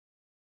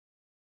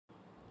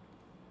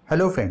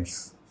Hello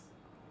friends,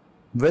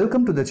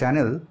 welcome to the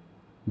channel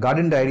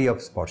Garden Diary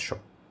of Spot Show.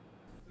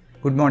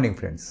 Good morning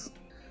friends.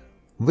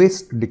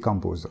 Waste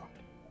Decomposer,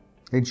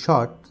 in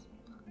short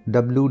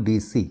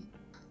WDC.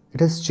 It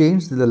has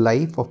changed the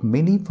life of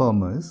many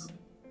farmers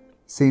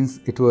since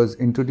it was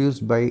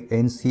introduced by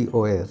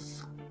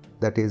NCOF,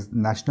 that is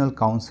National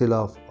Council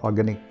of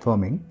Organic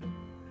Farming,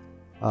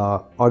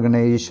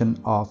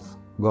 organization of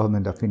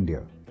Government of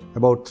India,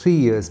 about 3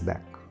 years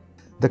back.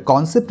 The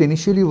concept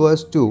initially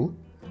was to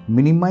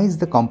minimize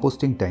the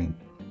composting time.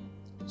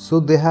 So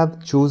they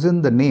have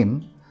chosen the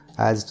name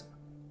as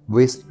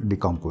Waste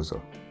Decomposer.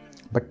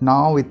 But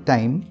now with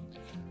time,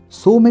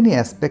 so many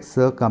aspects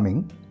are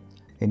coming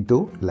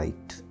into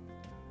light.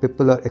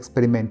 People are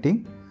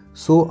experimenting,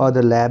 so are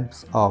the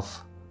labs of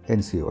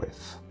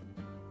NCOF.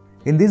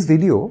 In this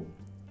video,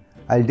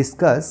 I'll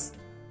discuss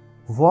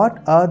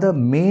what are the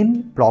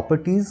main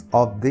properties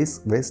of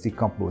this Waste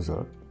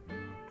Decomposer,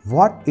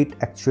 what it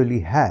actually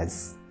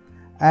has,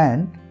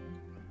 and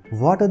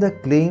what are the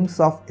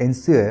claims of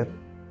NCOF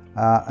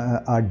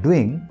are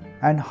doing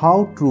and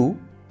how true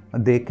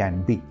they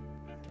can be.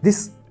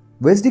 This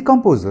Waste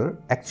Decomposer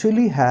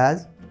actually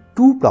has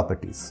two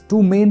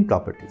main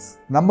properties.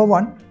 Number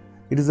one,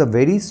 it is a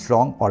very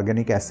strong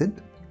organic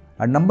acid,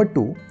 and number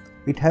two,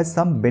 it has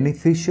some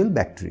beneficial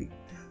bacteria.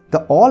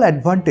 The all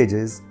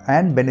advantages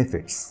and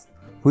benefits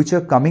which are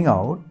coming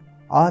out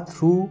are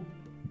through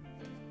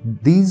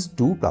these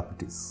two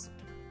properties.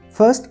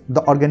 First,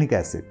 the organic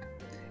acid.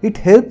 It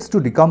helps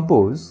to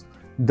decompose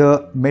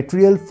the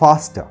material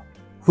faster,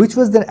 which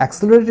was then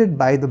accelerated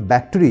by the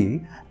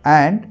bacteria,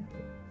 and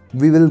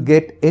we will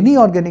get any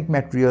organic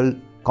material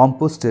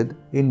composted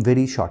in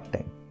very short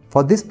time.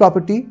 For this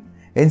property,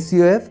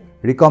 NCOF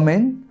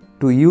recommend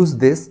to use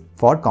this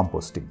for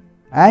composting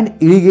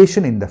and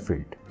irrigation in the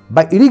field.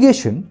 By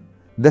irrigation,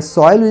 the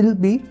soil will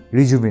be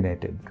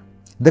rejuvenated.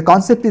 The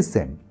concept is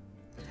same.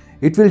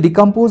 It will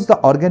decompose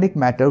the organic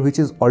matter which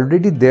is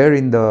already there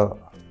in the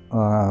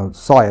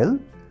soil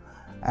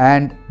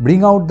and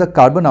bring out the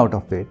carbon out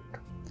of it,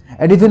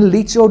 and even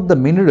leach out the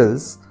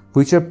minerals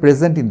which are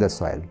present in the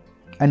soil.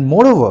 And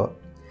moreover,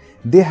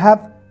 they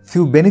have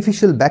few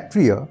beneficial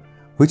bacteria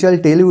which I'll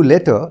tell you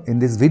later in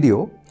this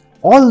video.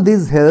 All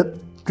these help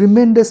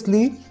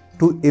tremendously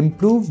to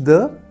improve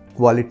the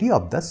quality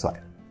of the soil.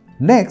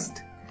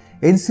 Next,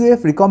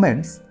 NCOF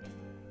recommends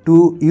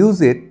to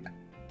use it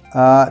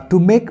to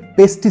make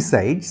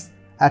pesticides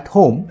at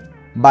home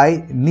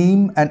by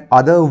neem and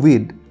other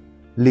weed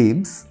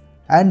leaves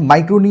and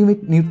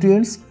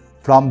micronutrients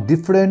from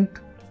different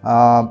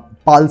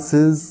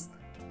pulses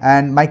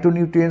and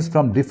micronutrients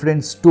from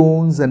different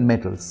stones and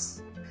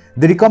metals.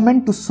 They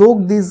recommend to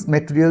soak these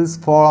materials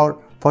for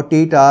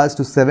 48 hours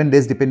to 7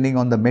 days depending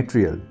on the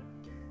material.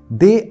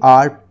 They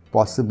are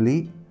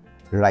possibly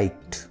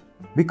right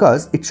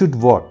because it should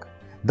work.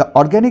 The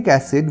organic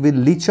acid will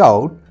leach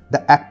out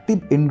the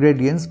active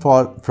ingredients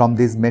from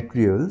these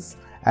materials,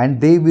 and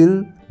they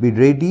will be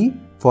ready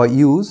for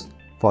use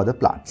for the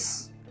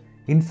plants.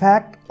 In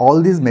fact, all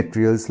these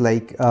materials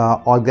like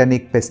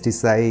organic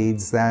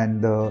pesticides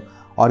and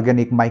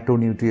organic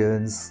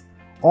micronutrients,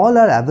 all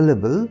are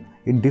available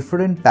in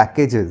different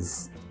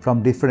packages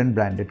from different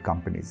branded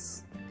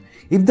companies.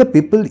 If the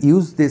people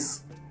use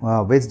this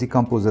Waste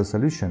Decomposer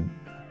solution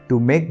to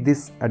make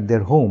this at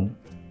their home,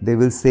 they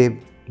will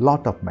save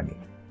lot of money.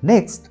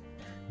 Next,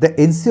 the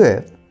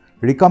NCOF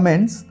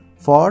recommends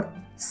for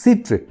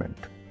seed treatment.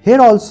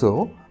 Here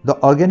also,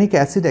 the organic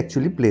acid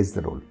actually plays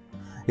the role.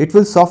 It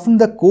will soften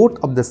the coat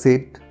of the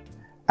seed,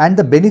 and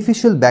the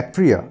beneficial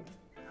bacteria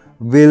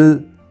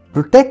will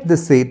protect the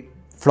seed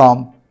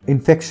from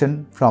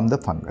infection from the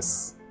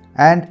fungus,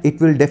 and it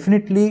will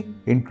definitely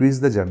increase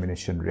the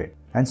germination rate,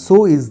 and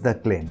so is the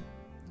claim.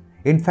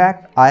 In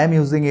fact, I am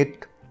using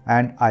it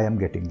and I am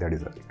getting the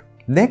result.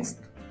 Next,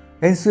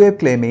 NCOF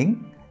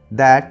claiming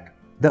that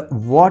the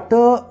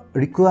water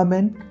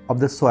requirement of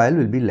the soil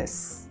will be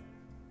less.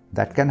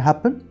 That can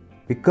happen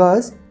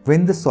because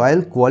when the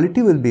soil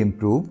quality will be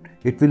improved,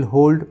 it will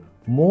hold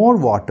more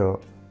water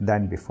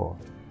than before,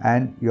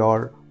 and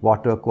your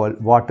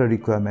water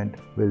requirement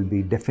will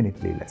be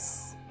definitely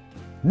less.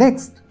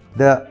 Next,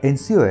 the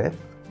NCOF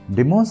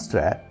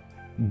demonstrate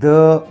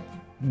the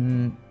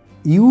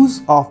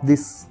use of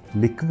this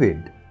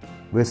liquid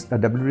with a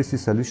WDC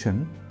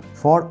solution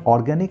for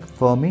organic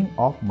farming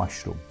of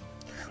mushroom.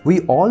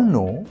 We all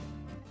know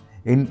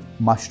in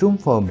mushroom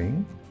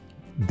farming,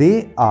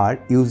 they are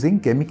using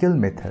chemical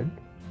method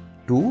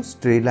to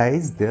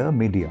sterilize their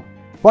media.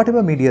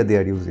 Whatever media they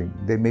are using,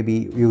 they may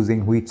be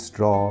using wheat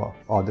straw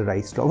or the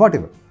rice straw,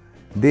 whatever.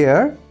 They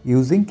are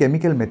using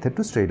chemical method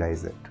to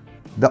sterilize it.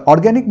 The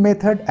organic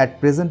method at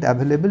present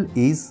available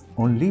is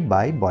only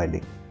by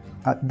boiling.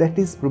 That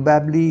is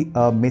probably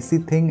a messy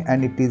thing,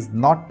 and it is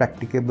not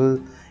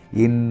practicable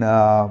in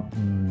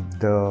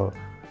the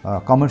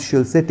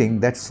commercial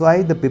setting. That's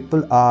why the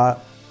people are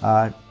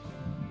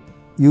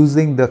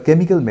using the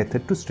chemical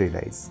method to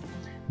sterilize.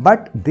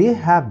 But they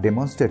have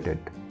demonstrated,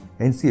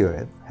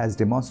 NCOF has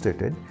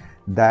demonstrated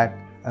that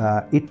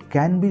it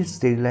can be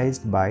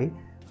sterilized by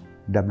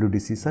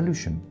WDC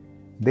solution.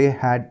 They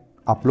had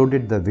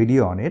uploaded the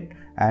video on it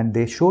and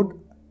they showed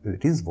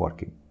it is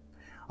working.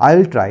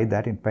 I'll try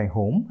that in my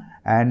home,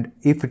 and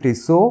if it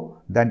is so,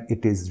 then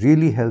it is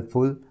really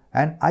helpful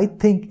and I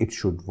think it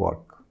should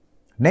work.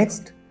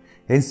 Next,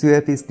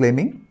 NCOF is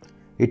claiming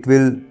it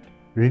will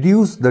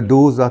reduce the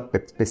dose of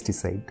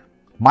pesticide.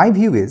 My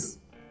view is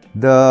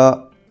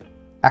the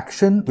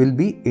action will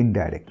be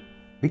indirect,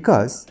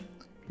 because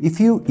if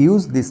you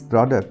use this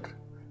product,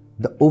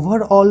 the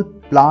overall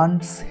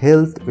plant's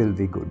health will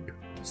be good.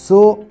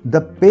 So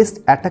the pest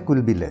attack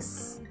will be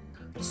less.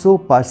 So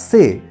per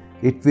se,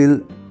 it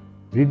will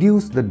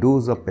reduce the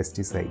dose of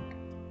pesticide.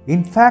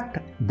 In fact,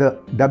 the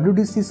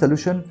WDC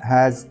solution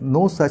has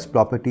no such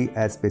property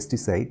as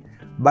pesticide,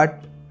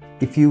 but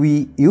if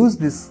we use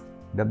this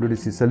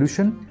WDC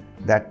solution,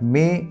 that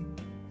may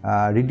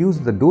reduce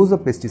the dose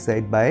of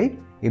pesticide by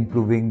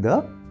improving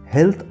the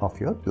health of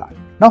your plant.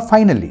 Now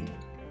finally,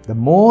 the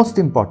most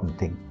important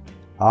thing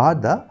are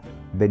the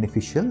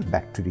beneficial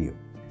bacteria.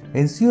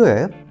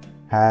 NCOF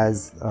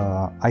has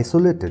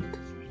isolated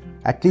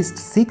at least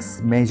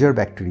 6 major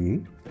bacteria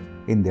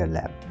in their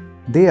lab.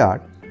 They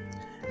are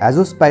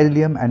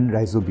Azospirillum and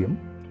Rhizobium.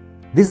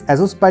 This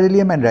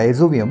Azospirillum and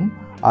Rhizobium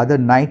are the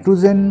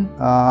nitrogen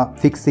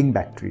fixing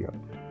bacteria.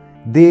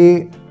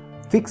 They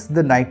fix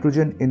the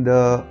nitrogen in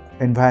the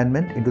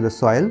environment, into the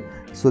soil,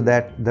 so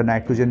that the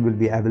nitrogen will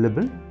be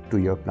available to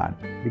your plant,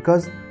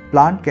 because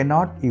plant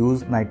cannot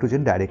use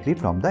nitrogen directly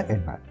from the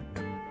environment.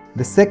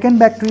 The second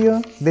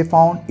bacteria they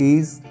found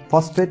is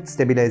phosphate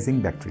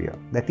stabilizing bacteria,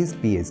 that is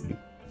PSB.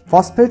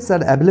 Phosphates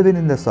are available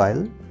in the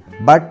soil,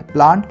 but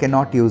plant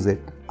cannot use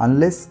it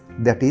unless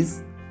that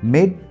is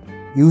made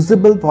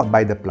usable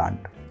by the plant.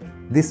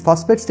 This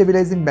phosphate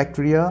stabilizing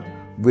bacteria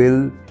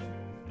will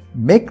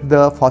make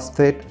the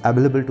phosphate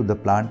available to the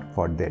plant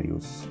for their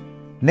use.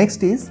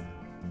 Next is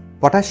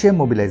potassium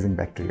mobilizing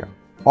bacteria,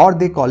 or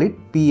they call it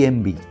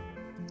PMB.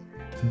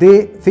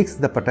 They fix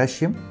the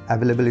potassium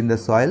available in the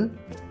soil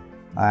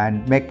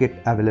and make it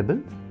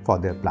available for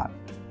their plant.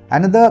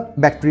 Another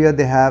bacteria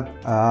they have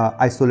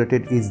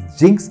isolated is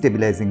zinc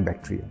stabilizing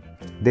bacteria.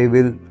 They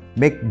will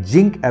make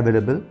zinc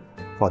available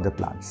for the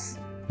plants.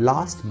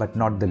 Last but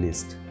not the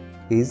least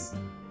is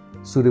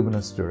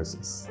Pseudomonas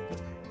fluorescens.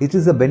 It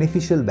is a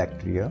beneficial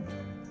bacteria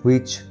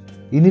which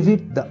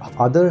inhibit the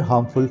other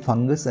harmful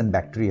fungus and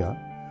bacteria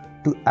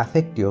to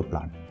affect your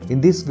plant. In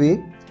this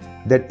way,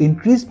 their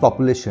increased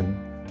population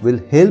will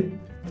help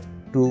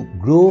to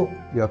grow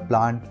your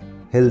plant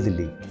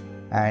healthily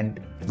and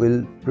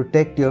will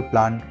protect your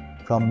plant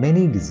from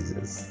many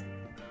diseases.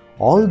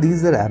 All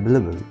these are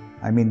available,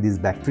 these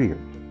bacteria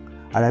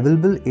are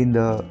available in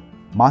the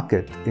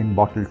market in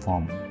bottled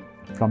form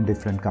from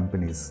different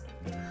companies.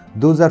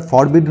 Those are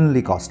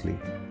forbiddenly costly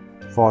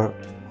for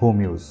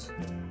home use.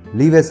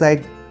 Leave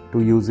aside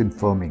to use in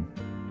farming.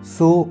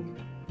 So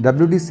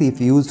WDC,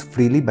 if used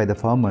freely by the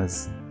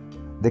farmers,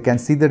 they can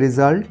see the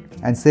result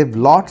and save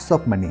lots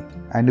of money,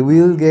 and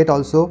we will get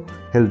also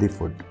healthy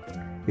food.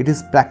 It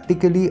is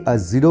practically a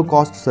zero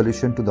cost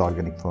solution to the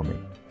organic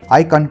farming.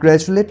 I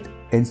congratulate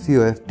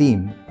NCOF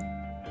team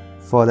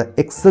for the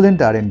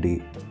excellent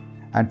R&D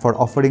and for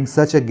offering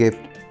such a gift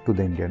to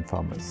the Indian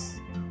farmers.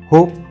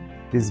 Hope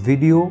this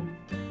video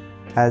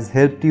has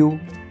helped you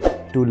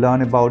to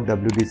learn about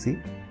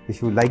WDC.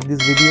 If you like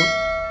this video,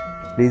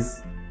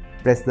 please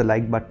press the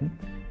like button,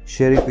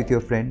 share it with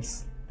your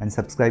friends and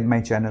subscribe my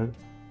channel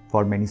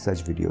for many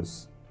such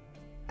videos.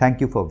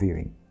 Thank you for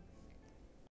viewing.